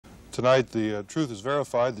Tonight, the truth is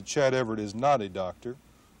verified that Chad Everett is not a doctor.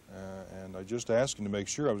 And I just asked him to make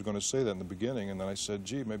sure. I was going to say that in the beginning, and then I said,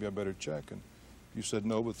 gee, maybe I better check. And you said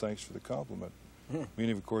no, but thanks for the compliment.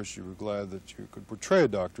 Meaning, of course, you were glad that you could portray a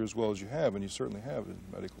doctor as well as you have, and you certainly have in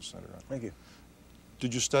the medical center. Thank you.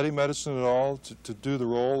 Did you study medicine at all to do the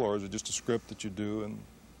role, or is it just a script that you do? And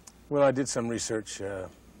well, I did some research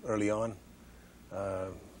early on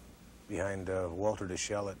behind Walter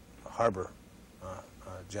Deschelles at Harbor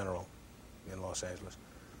General in Los Angeles,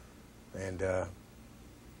 and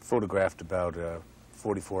photographed about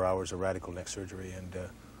 44 hours of radical neck surgery, and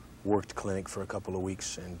worked clinic for a couple of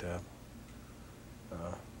weeks, and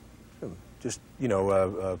just, you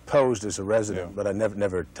know, posed as a resident, yeah. but I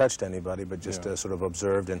never touched anybody, but just yeah. Sort of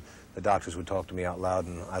observed, and the doctors would talk to me out loud,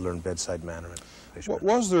 and I learned bedside manner.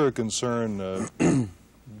 Was there a concern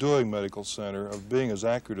doing medical center of being as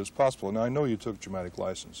accurate as possible? Now, I know you took dramatic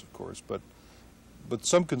license, of course, but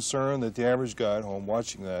some concern that the average guy at home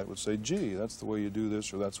watching that would say, gee, that's the way you do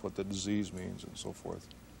this, or that's what the disease means, and so forth.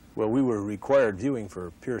 Well, we were required viewing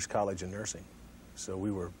for Pierce College in nursing, so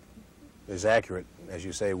we were as accurate, as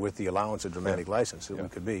you say, with the allowance of dramatic yeah. license that yeah. we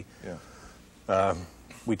could be. Yeah.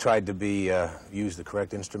 We tried to use the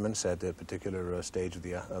correct instruments at the particular stage of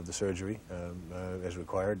the surgery as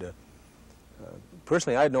required.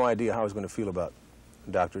 Personally, I had no idea how I was going to feel about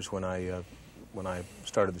doctors when I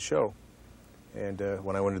started the show, and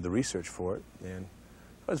when I went into the research for it, and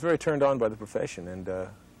I was very turned on by the profession, and in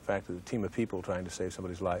fact, the team of people trying to save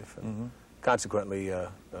somebody's life. And consequently,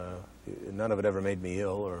 none of it ever made me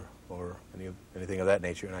ill or anything of that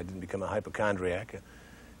nature, and I didn't become a hypochondriac.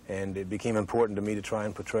 And it became important to me to try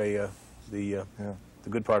and portray the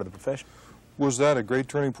good part of the profession. Was that a great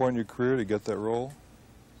turning point in your career to get that role?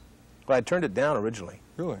 Well, I turned it down originally.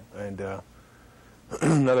 Really? And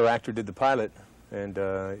another actor did the pilot, and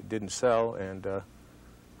it didn't sell. And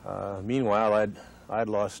meanwhile, I'd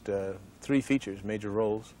lost 3 features, major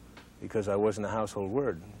roles, because I wasn't a household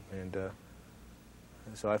word. And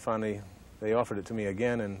so I finally, they offered it to me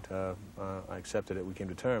again, and I accepted it. We came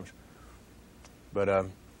to terms. But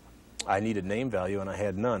I needed name value, and I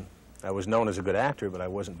had none. I was known as a good actor, but I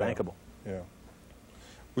wasn't bankable. Yeah.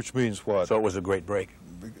 Which means what? So it was a great break.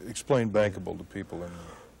 Explain bankable to people.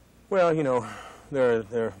 Well, you know,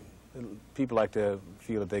 people like to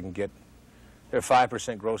feel that they can get, there are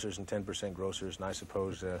 5% grossers and 10% grossers, and I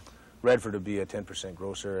suppose Redford would be a 10%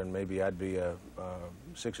 grosser, and maybe I'd be a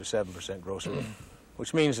 6 or 7% grosser,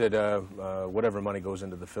 which means that whatever money goes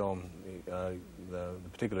into the film, the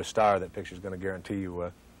particular star of that picture is going to guarantee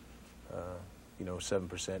you, you know, 7%,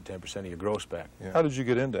 10% of your gross back. Yeah. How did you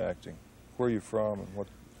get into acting? Where are you from, and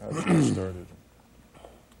how did you get started?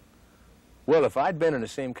 Well, if I'd been in the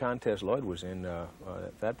same contest Lloyd was in, that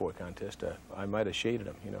Fat Boy contest, I might have shaded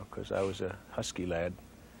him, you know, because I was a husky lad.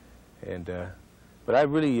 And but I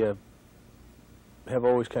really have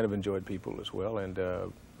always kind of enjoyed people as well, and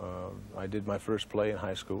I did my first play in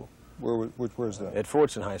high school. Where's that? At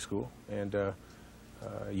Fortson High School, and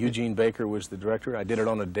Eugene Baker was the director. I did it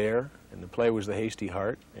on a dare, and the play was The Hasty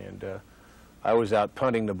Heart, and I was out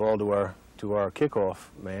punting the ball to our kickoff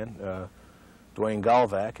man, Dwayne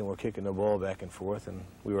Galvac, and we're kicking the ball back and forth, and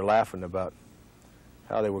we were laughing about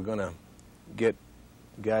how they were going to get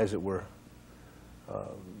guys that were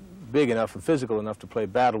big enough and physical enough to play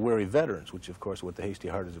battle-weary veterans, which, of course, is what The Hasty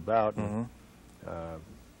Heart is about.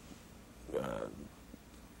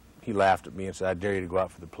 He laughed at me and said, I dare you to go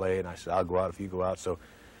out for the play, and I said, I'll go out if you go out. So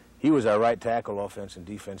he was our right tackle, offense and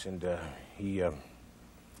defense, and he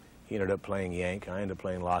ended up playing Yank. I ended up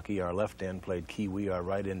playing Lockie. Our left end played Kiwi. Our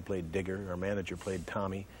right end played Digger. Our manager played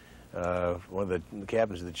Tommy. One of the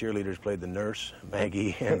captains of the cheerleaders played the nurse,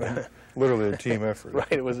 Maggie. And, literally a team effort.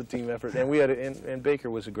 Right, it was a team effort. And we had and Baker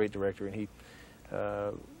was a great director, and he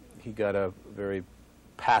got a very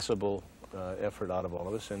passable effort out of all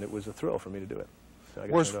of us, and it was a thrill for me to do it. So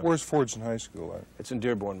Where's Fortson High School at? It's in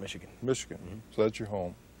Dearborn, Michigan. Michigan. So that's your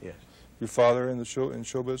home. Yes. Your father in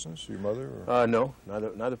show business? Your mother? Or? No,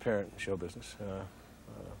 neither parent in show business.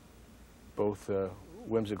 Both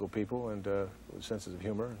whimsical people and with senses of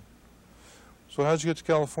humor. So how'd you get to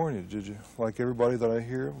California? Did you, like everybody that I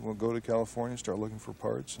hear, will go to California and start looking for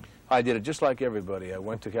parts? I did it just like everybody. I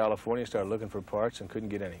went to California, started looking for parts, and couldn't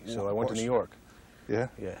get any. So I went to New York. Yeah?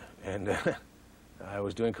 Yeah, and I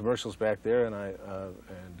was doing commercials back there, and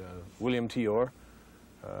William T. Orr,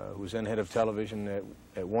 who was then head of television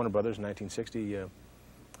at Warner Brothers in 1960,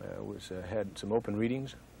 had some open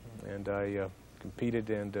readings, and I competed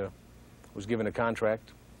and was given a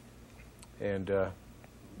contract, and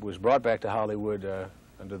was brought back to Hollywood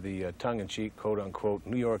under the tongue-in-cheek, quote-unquote,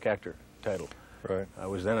 New York actor title. Right. I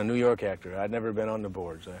was then a New York actor. I'd never been on the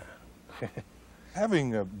boards.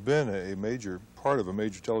 Having been a major part of a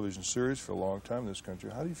major television series for a long time in this country,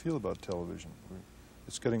 how do you feel about television?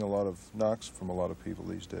 It's getting a lot of knocks from a lot of people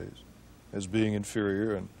these days as being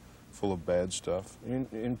inferior and full of bad stuff.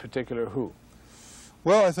 In particular, who?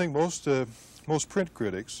 Well, I think most print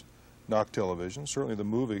critics knock television. Certainly the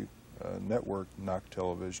movie network knock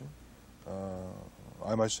television.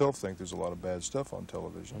 I myself think there's a lot of bad stuff on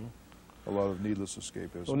television, a lot of needless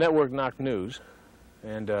escapism. Well, network knocked news,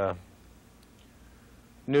 and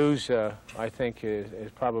news, I think,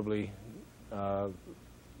 is probably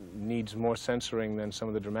needs more censoring than some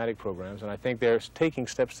of the dramatic programs, and I think they're taking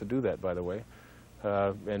steps to do that, by the way,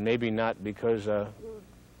 and maybe not because,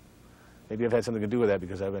 maybe I've had something to do with that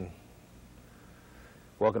because I've been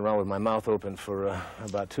walking around with my mouth open for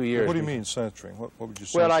about 2 years. What do you mean censoring? What would you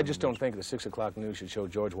say? Well, I just don't think the 6 o'clock news should show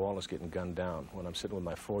George Wallace getting gunned down when I'm sitting with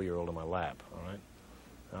my 4-year-old in my lap, all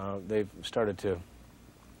right? They've started to,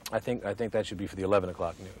 I think that should be for the 11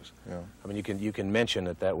 o'clock news. Yeah. I mean, you can mention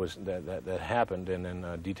that happened and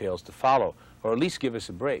then details to follow, or at least give us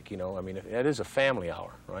a break, you know. I mean, it is a family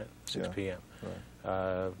hour, right? 6 p.m.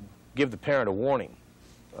 Right. Give the parent a warning.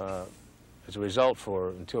 As a result,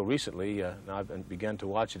 until recently, now I've begun to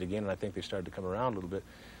watch it again, and I think they started to come around a little bit.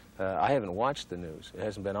 I haven't watched the news. It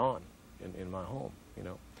hasn't been on in my home, you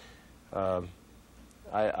know.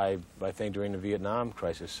 I think during the Vietnam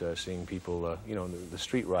crisis, seeing people, you know, the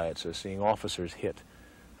street riots, seeing officers hit,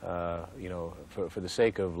 you know, for the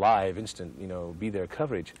sake of live, instant, you know, be there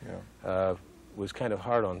coverage, was kind of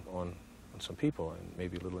hard on some people and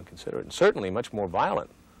maybe a little inconsiderate, and certainly much more violent.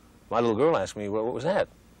 My little girl asked me, well, what was that?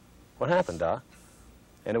 What happened, Doc?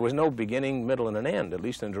 And there was no beginning, middle, and an end. At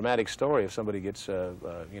least in a dramatic story, if somebody gets, you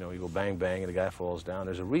know, you go bang, bang, and the guy falls down,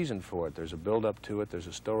 there's a reason for it. There's a build-up to it. There's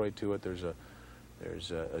a story to it. There's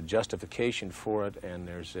a justification for it, and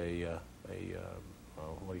there's what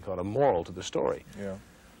do you call it, a moral to the story. Yeah.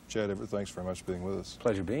 Chad Everett, thanks very much for being with us.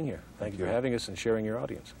 Pleasure being here. Thank you for having us and sharing your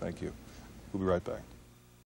audience. Thank you. We'll be right back.